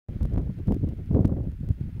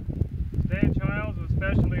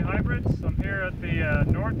Specialty Hybrids. I'm here at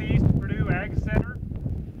the Northeast Purdue Ag Center.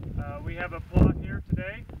 We have a plot here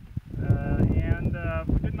today, and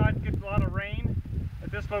we did not get a lot of rain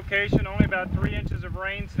at this location, only about 3 inches of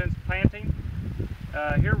rain since planting.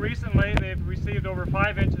 Here recently they've received over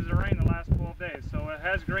 5 inches of rain the last 12 days, so it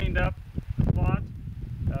has greened up the plot.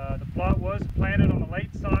 The plot was planted on the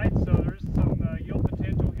late side, so there's some yield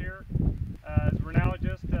potential here as we're now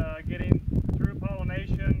just getting through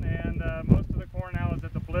pollination, and most of the corn now is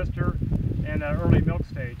at the blister and early milk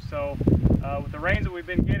stage. So with the rains that we've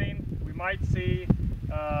been getting, we might see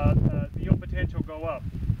the yield potential go up.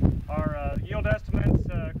 Our yield estimates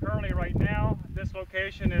currently right now at this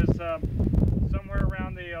location is somewhere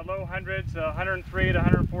around the low hundreds, 103 to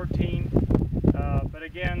 114. But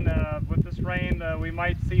again, with this rain, we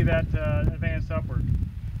might see that advance upward.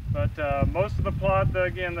 But most of the plot,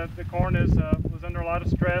 again, the corn was under a lot of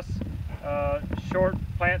stress, short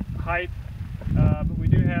plant height, but we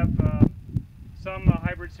do have some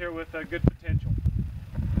hybrids here with good potential.